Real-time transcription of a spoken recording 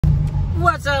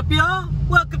What's up, y'all?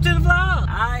 Welcome to the vlog.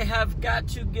 I have got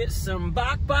to get some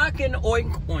bok and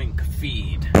oink oink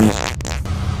feed.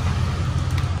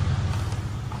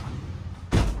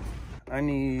 I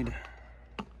need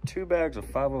 2 bags of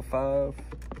 505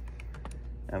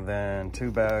 and then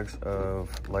 2 bags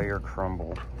of layer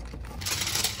crumble.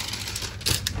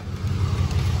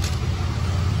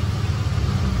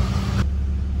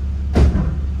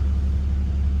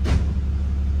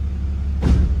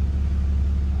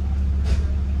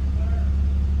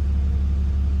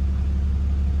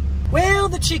 Well,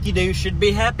 the chickadee should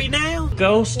be happy now.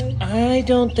 Ghost, I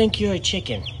don't think you're a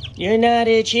chicken. You're not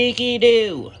a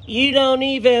chickadee. You don't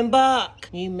even bark.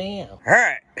 You meow. All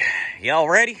right, y'all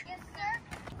ready? Yes,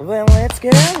 sir. Well, let's go.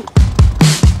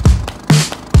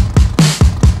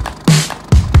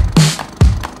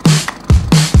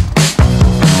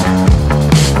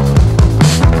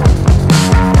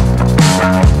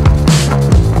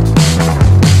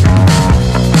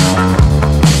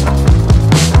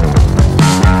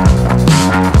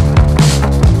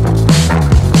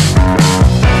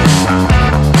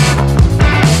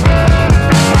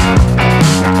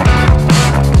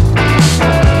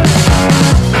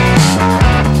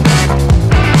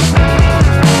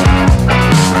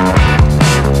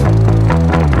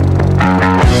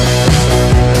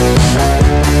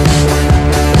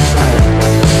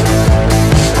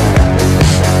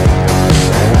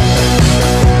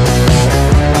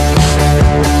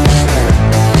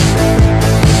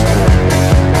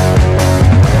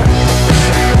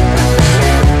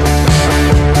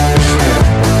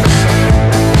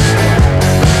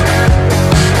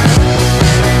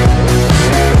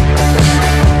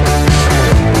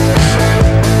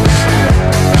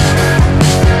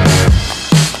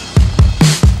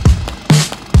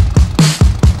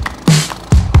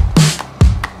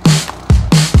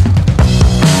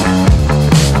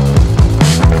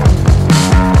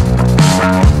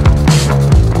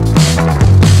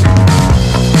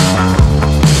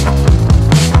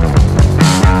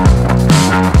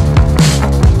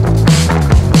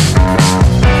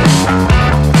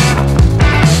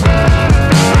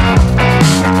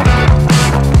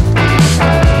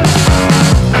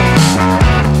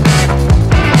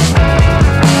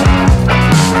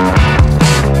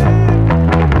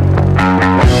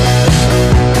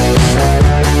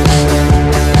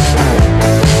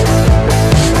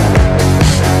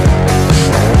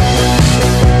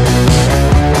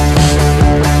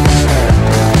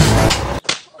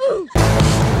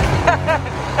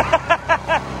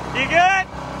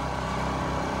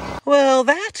 Well,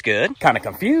 that's good. Kind of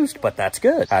confused, but that's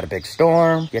good. Had a big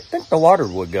storm. You'd think the water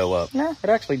would go up. No, it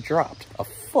actually dropped a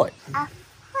foot. A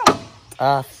foot.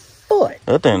 A foot.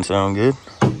 That didn't sound good.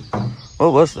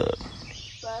 What was that?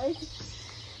 Bud.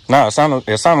 No, it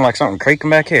sounded like something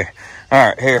creaking back here. All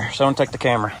right, here, someone take the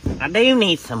camera. I do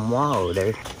need some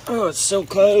water. Oh, it's so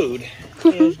cold.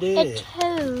 A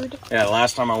toad. Yeah,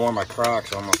 last time I wore my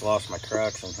Crocs, I almost lost my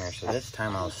Crocs in here. So this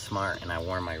time I was smart and I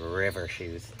wore my river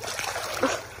shoes.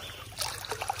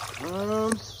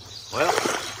 Well,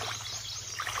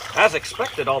 as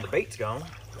expected, all the bait's gone,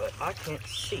 but I can't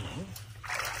see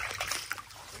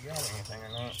if we got anything or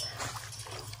not.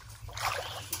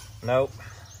 Nope.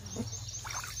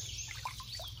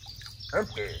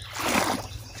 Empty.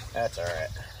 That's all right.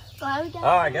 Oh,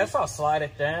 I guess I'll slide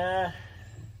it down.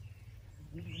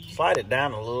 Slide it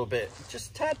down a little bit, just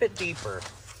a tad bit deeper.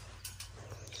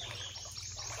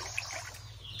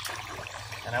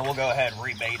 And then we'll go ahead and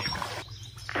rebait it.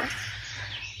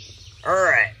 All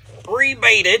right,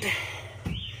 rebaited.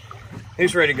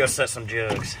 Who's ready to go set some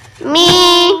jugs? Me.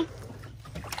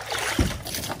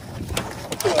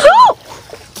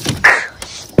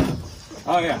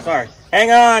 Oh yeah, sorry.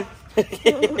 Hang on. Really,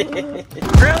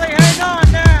 hang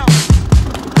on now.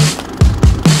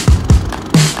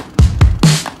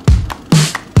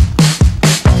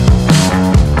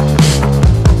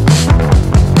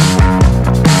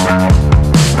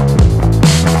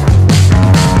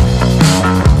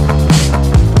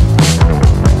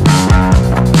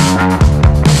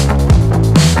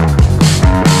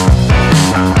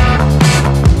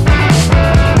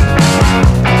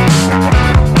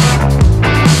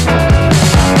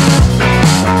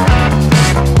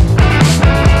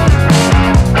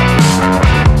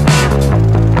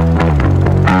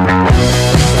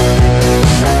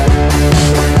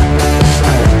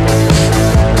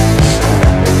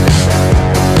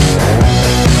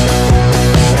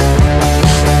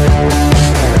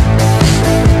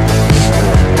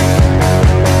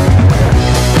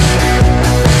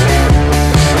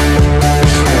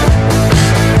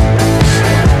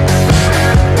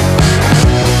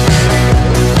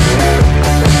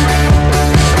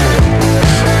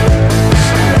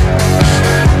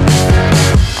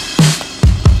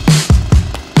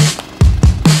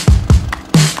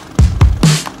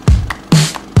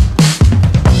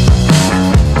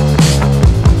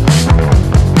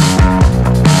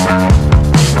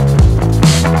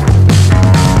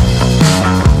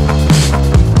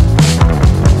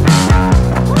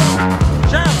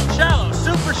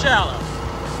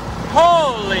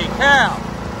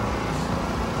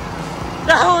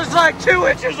 2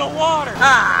 inches of water.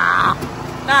 Ah,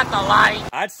 not the light.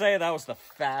 I'd say that was the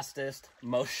fastest,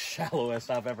 most shallowest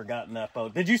I've ever gotten that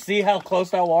boat. Did you see how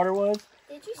close that water was?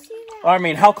 Did you see that? I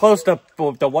mean, how close the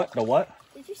what? The what?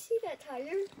 Did you see that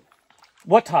tire?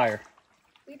 What tire?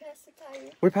 We passed the tire.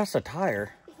 We passed a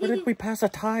tire? Where did we pass a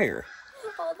tire?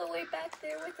 All the way back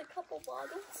there with a couple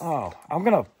bottles. Oh, I'm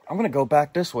gonna go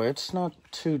back this way. It's not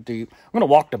too deep. I'm gonna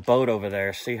walk the boat over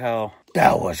there, see how...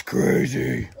 That was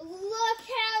crazy. Look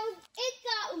how it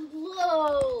got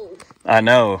low. I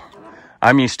know.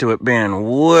 I'm used to it being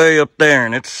way up there,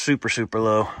 and it's super, super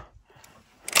low. Look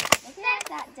at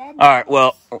that dead. All right,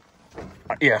 well,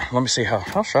 yeah, let me see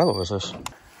how shallow is this?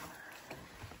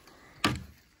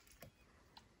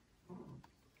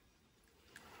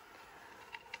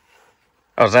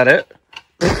 Oh, is that it?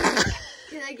 Can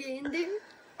I get in there?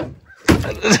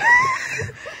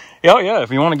 Oh, yeah,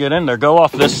 if you want to get in there, go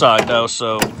off this side, though,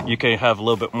 so you can have a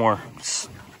little bit more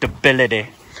stability.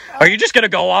 Are you just going to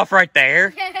go off right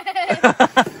there?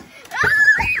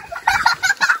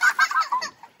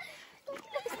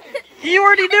 You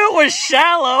already knew it was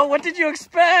shallow. What did you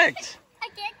expect? I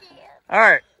can't get it. All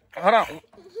right, hold on.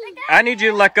 I need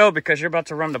you to let go because you're about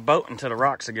to run the boat into the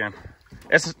rocks again.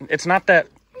 It's not that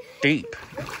deep.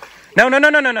 No.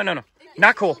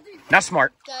 Not cool. Not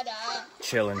smart.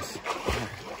 Chillins.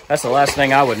 That's the last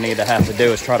thing I would need to have to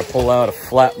do is try to pull out a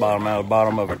flat bottom out of the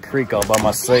bottom of a creek all by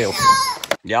myself.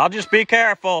 Y'all just be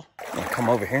careful. I'll come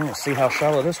over here and see how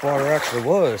shallow this water actually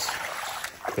was.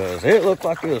 Because it looked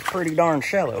like it was pretty darn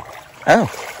shallow.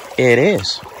 Oh, it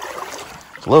is.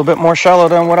 It's a little bit more shallow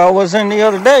than what I was in the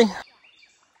other day.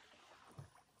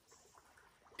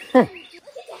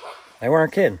 They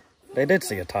weren't kidding. They did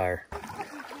see a tire.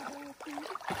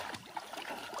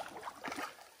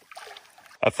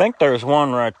 I think there's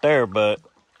one right there, but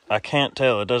I can't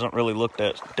tell. It doesn't really look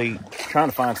that deep. Trying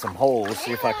to find some holes,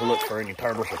 see if I can look for any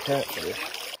turtles or catfish.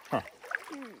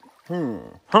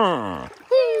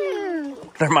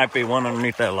 There might be one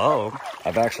underneath that log.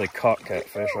 I've actually caught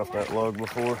catfish off that log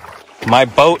before.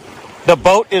 The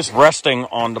boat is resting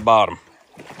on the bottom.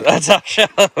 That's how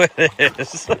shallow it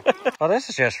is. Oh, this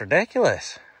is just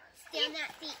ridiculous. Stand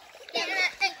that feet. Stand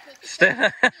that feet. Yeah. Stand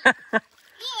that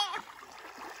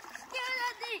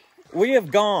feet. We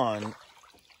have gone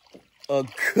a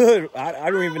good, I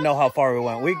don't even know how far we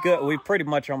went. We pretty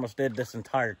much almost did this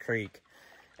entire creek.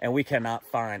 And we cannot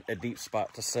find a deep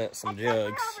spot to set some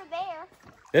jugs. Over there.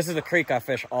 This is a creek I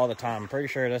fish all the time. I'm pretty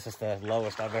sure this is the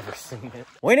lowest I've ever seen it.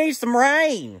 We need some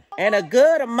rain. And a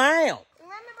good amount.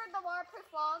 Remember the waterproof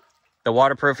log? The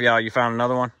waterproof, yeah, you found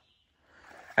another one?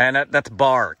 And that's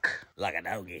bark. Like a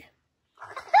doggy. I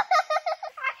can't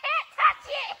touch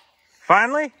it.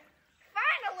 Finally?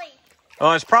 Finally.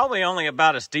 Well, it's probably only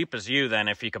about as deep as you then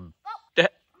if you could...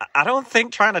 I don't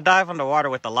think trying to dive underwater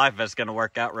with the life vest is going to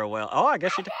work out real well. Oh, I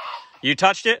guess you did. You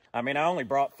touched it? I mean, I only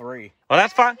brought 3. Well,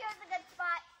 that's fine. Here's a good spot.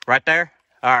 Right there?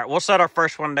 All right, we'll set our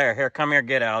first one there. Here, come here,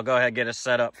 get it. I'll go ahead and get it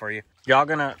set up for you.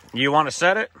 You want to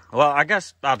set it? Well, I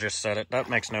guess I'll just set it. That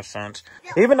makes no sense.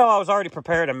 Even though I was already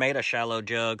prepared and made a shallow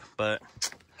jug, but...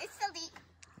 It's still deep.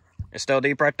 It's still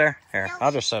deep right there? Here,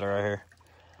 I'll just set it right here.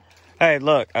 Hey,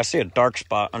 look, I see a dark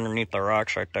spot underneath the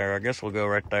rocks right there. I guess we'll go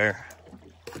right there.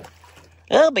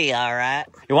 It'll be all right.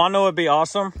 You want to know what'd be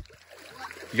awesome?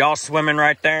 Y'all swimming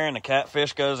right there and the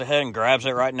catfish goes ahead and grabs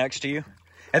it right next to you.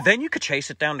 And then you could chase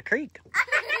it down the creek.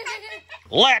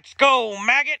 Let's go,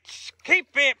 maggots. Keep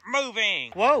it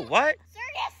moving. Whoa, what? Sir,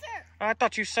 yes, sir. I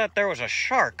thought you said there was a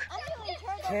shark.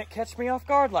 Can't catch me off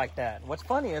guard like that. What's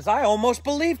funny is I almost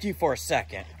believed you for a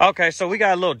second. Okay, so we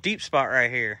got a little deep spot right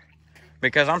here.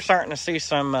 Because I'm starting to see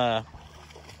some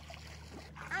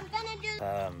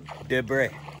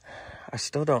debris. I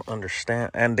still don't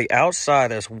understand. And the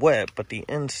outside is wet, but the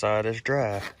inside is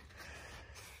dry.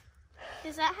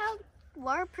 Is that how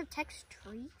water protects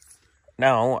trees?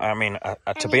 No, I mean,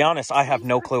 to be honest, I have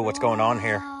no clue what's going on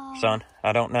here, son.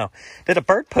 I don't know. Did a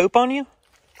bird poop on you?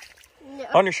 No.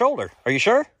 On your shoulder? Are you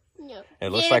sure? No.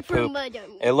 It looks like poop. Mud on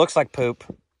me. It looks like poop.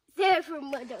 There for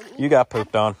mud on me. You got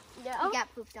pooped on. No. You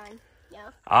got pooped on. No.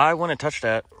 I wouldn't touch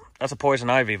that. That's a poison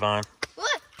ivy vine.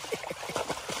 What?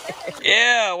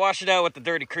 Yeah, wash it out with the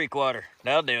dirty creek water.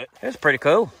 That'll do it. It's pretty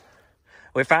cool.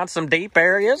 We found some deep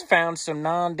areas, found some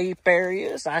non-deep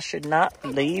areas. I should not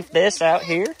leave this out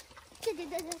here.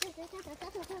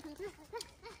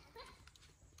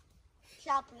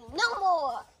 Shopping no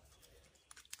more.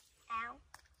 Ow.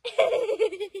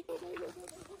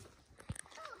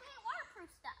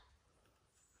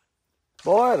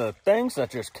 Boy, the things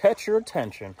that just catch your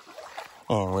attention.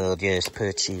 And we'll just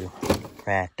put you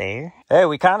right there. Hey,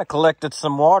 we kind of collected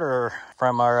some water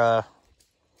from our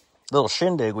little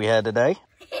shindig we had today.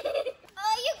 You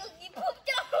pooped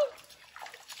out.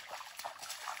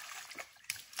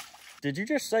 Did you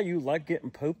just say you like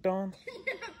getting pooped on?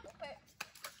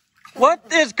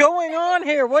 What is going on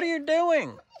here? What are you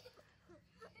doing?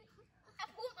 I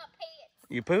pooped my pants.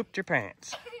 You pooped your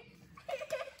pants.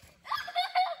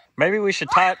 Maybe we should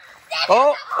tie it.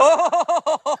 Oh!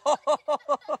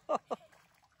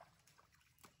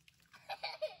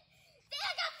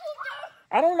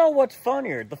 I don't know what's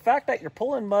funnier, the fact that you're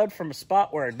pulling mud from a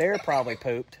spot where a deer probably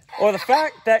pooped, or the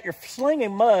fact that you're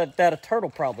slinging mud that a turtle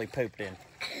probably pooped in.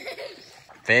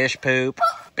 Fish poop,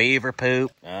 beaver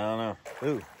poop, I don't know.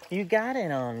 Ooh, you got it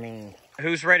on me.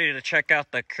 Who's ready to check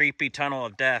out the creepy tunnel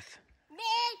of death? Me.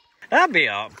 That'd be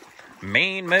a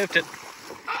mean move to...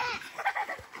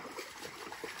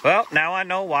 Well, now I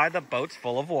know why the boat's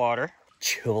full of water.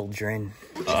 Children.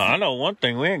 I know one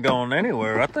thing, we ain't going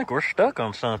anywhere. I think we're stuck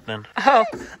on something. Oh,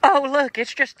 look,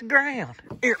 it's just the ground.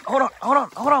 Here, hold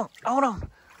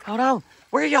on.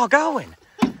 Where y'all going?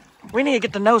 We need to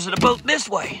get the nose of the boat this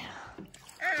way.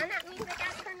 That means I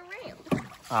gotta turn around.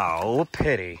 Oh,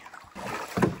 pity.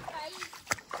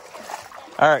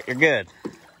 All right, you're good.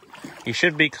 You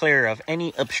should be clear of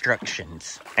any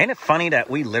obstructions. Ain't it funny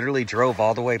that we literally drove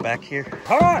all the way back here?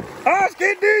 Hold on, it's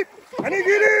getting deep. I need to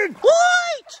get in.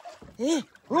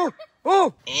 What?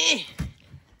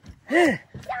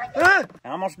 I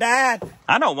almost died.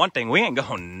 I know one thing, we ain't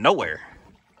going nowhere.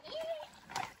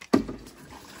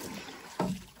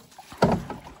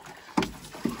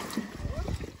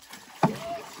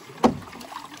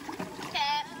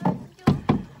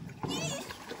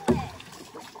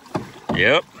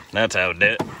 Yep, that's how it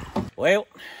did. Well,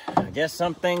 I guess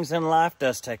some things in life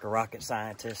does take a rocket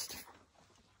scientist.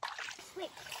 Wait.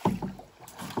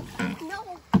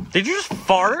 No. Did you just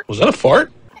fart? Was that a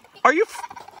fart? Are you?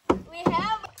 We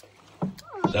have.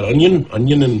 Is that onion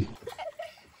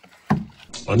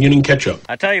and ketchup?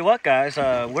 I tell you what, guys,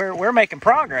 we're making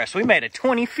progress. We made it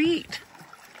 20 feet.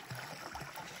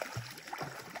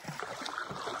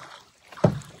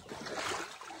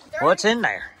 What's in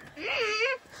there?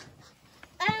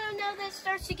 I don't know. That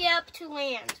starts to get up to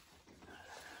land.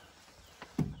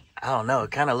 I don't know.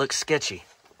 It kind of looks sketchy.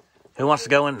 Who wants to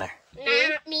go in there?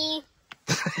 Not me.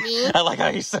 Me. I like how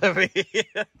you said me.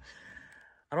 I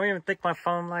don't even think my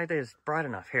phone light is bright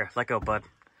enough. Here, let go, bud.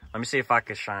 Let me see if I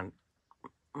can shine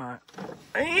my...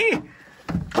 Hey!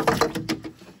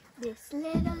 This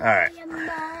little all right.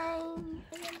 mine.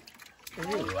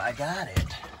 Ooh, I got it.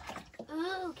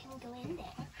 Ooh, can we go in there?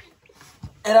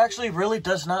 It actually really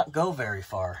does not go very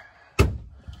far.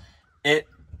 It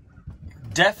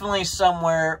definitely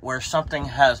somewhere where something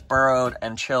has burrowed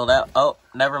and chilled out. Oh,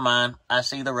 never mind. I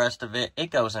see the rest of it. It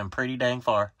goes in pretty dang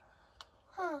far.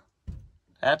 Huh.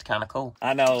 That's kind of cool.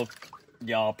 I know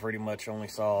y'all pretty much only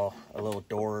saw a little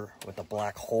door with a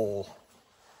black hole.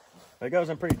 It goes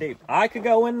in pretty deep. I could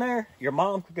go in there. Your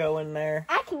mom could go in there.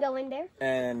 I can go in there.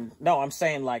 And no, I'm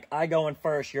saying like I go in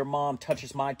first. Your mom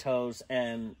touches my toes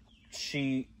and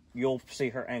you'll see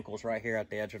her ankles right here at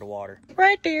the edge of the water.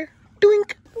 Right there.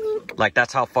 Doink. Doink. Like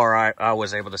that's how far I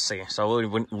was able to see.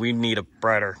 So we need a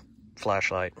brighter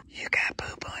flashlight. You got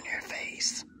poop on your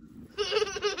face.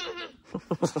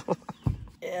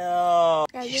 Ew.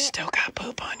 You still got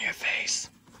poop on your face.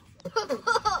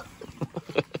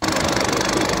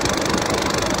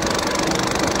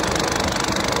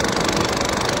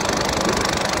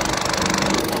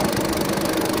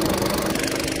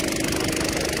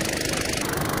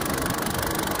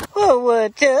 Oh,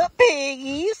 what's up,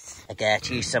 piggies? I got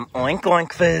you some oink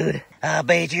oink food. I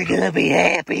bet you're gonna be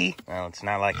happy. Well, it's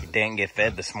not like you didn't get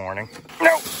fed this morning.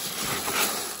 No.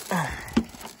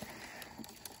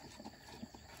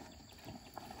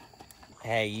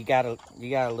 Hey, you got a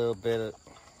little bit of...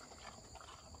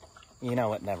 You know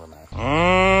what? Never mind.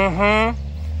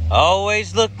 Mm-hmm.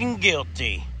 Always looking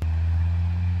guilty.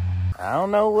 I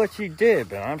don't know what you did,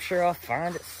 but I'm sure I'll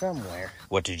find it somewhere.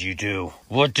 What did you do?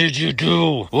 What did you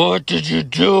do? What did you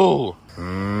do?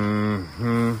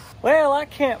 Mm-hmm. Well, I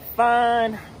can't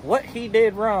find what he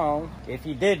did wrong, if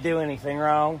he did do anything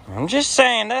wrong. I'm just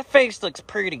saying, that face looks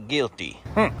pretty guilty.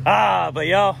 But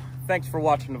y'all, thanks for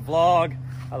watching the vlog.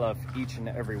 I love each and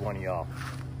every one of y'all.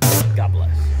 God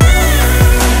bless.